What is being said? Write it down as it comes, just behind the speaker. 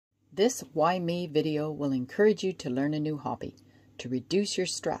This Why Me video will encourage you to learn a new hobby, to reduce your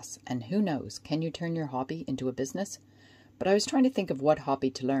stress, and who knows, can you turn your hobby into a business? But I was trying to think of what hobby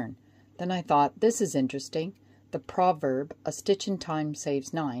to learn. Then I thought, this is interesting. The proverb, "A stitch in time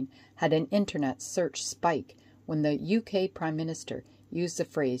saves 9, had an internet search spike when the UK Priminester used the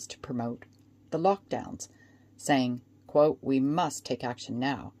phrase to promote the lockdowns, saying, quote, "We must take action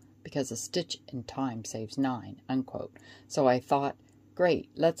now because a stitch in time saves 9, unquote. So I thought, great,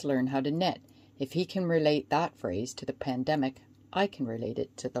 let's learn how to knit. If he can relate that phrase to the pandemic, I can relate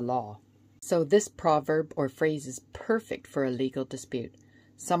it to the law. So this proverb or phrase is perfect for a legal dispute.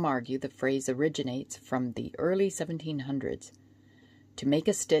 Some argue the phrase originates from the early 1700s, to make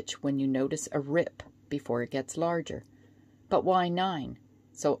a stitch when you notice a rip before it gets larger. But why 9?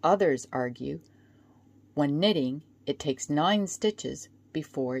 So others argue, when knitting, it takes 9 stitches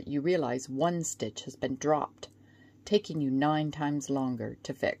before you realize one stitch has been dropped, taking you 9 times longer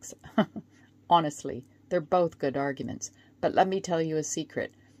to fix. Honestly, they're both good arguments, but let me tell you a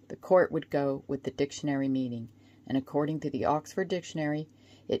secret. The court would go with the dictionary meaning, and according to the Oxford Dictionary,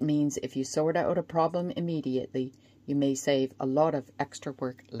 it means if you sort out a problem immediately, you may save a lot of extra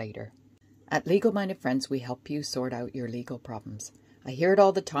work later. At Legal Minded Friends, we help you sort out your legal problems. I hear it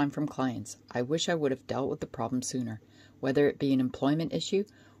all the time from clients. I wish I would have dealt with the problem sooner, whether it be an employment issue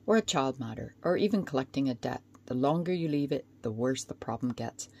or a child matter, or even collecting a debt. The longer you leave it, the worse the problem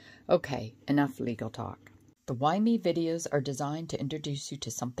gets. Okay, enough legal talk. The Why Me videos are designed to introduce you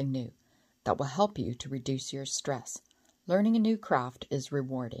to something new that will help you to reduce your stress. Learning a new craft is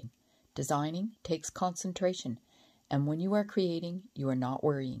rewarding. Designing takes concentration, and when you are creating, you are not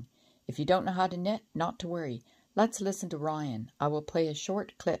worrying. If you don't know how to knit, not to worry. Let's listen to Ryan. I will play a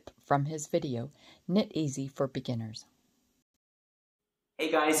short clip from his video, Knit Easy for Beginners.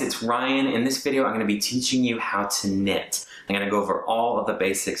 Hey guys, it's Ryan. In this video, I'm going to be teaching you how to knit. I'm going to go over all of the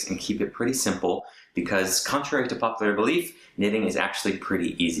basics and keep it pretty simple because, contrary to popular belief, knitting is actually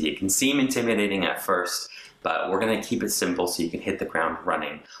pretty easy. It can seem intimidating at first, but we're going to keep it simple so you can hit the ground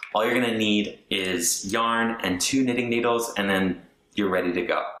running. All you're going to need is yarn and 2 knitting needles, and then you're ready to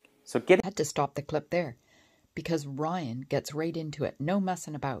go. So I had to stop the clip there because Ryan gets right into it, no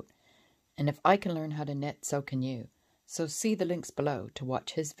messing about. And if I can learn how to knit, so can you. So see the links below to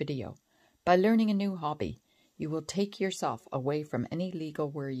watch his video. By learning a new hobby, you will take yourself away from any legal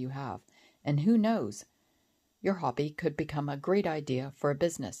worry you have. And who knows, your hobby could become a great idea for a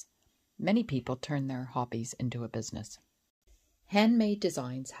business. Many people turn their hobbies into a business. Handmade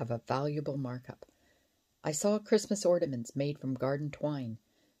designs have a valuable markup. I saw Christmas ornaments made from garden twine,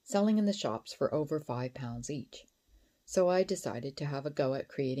 selling in the shops for over £5 each. So I decided to have a go at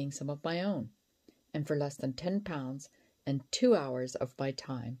creating some of my own. And for less than £10 and 2 hours of my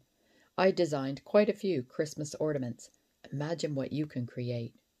time, I designed quite a few Christmas ornaments. Imagine what you can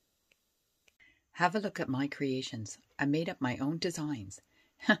create. Have a look at my creations. I made up my own designs.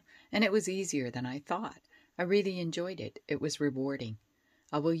 And it was easier than I thought. I really enjoyed it. It was rewarding.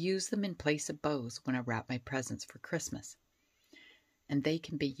 I will use them in place of bows when I wrap my presents for Christmas. And they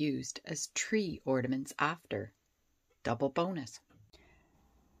can be used as tree ornaments after. Double bonus.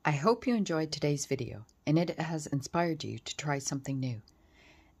 I hope you enjoyed today's video and it has inspired you to try something new.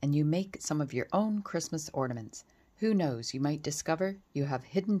 And you make some of your own Christmas ornaments. Who knows, you might discover you have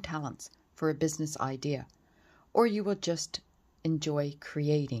hidden talents for a business idea. Or you will just enjoy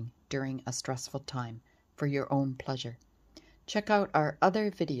creating during a stressful time for your own pleasure. Check out our other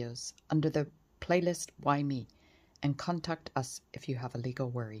videos under the playlist Why Me and contact us if you have a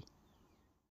legal worry.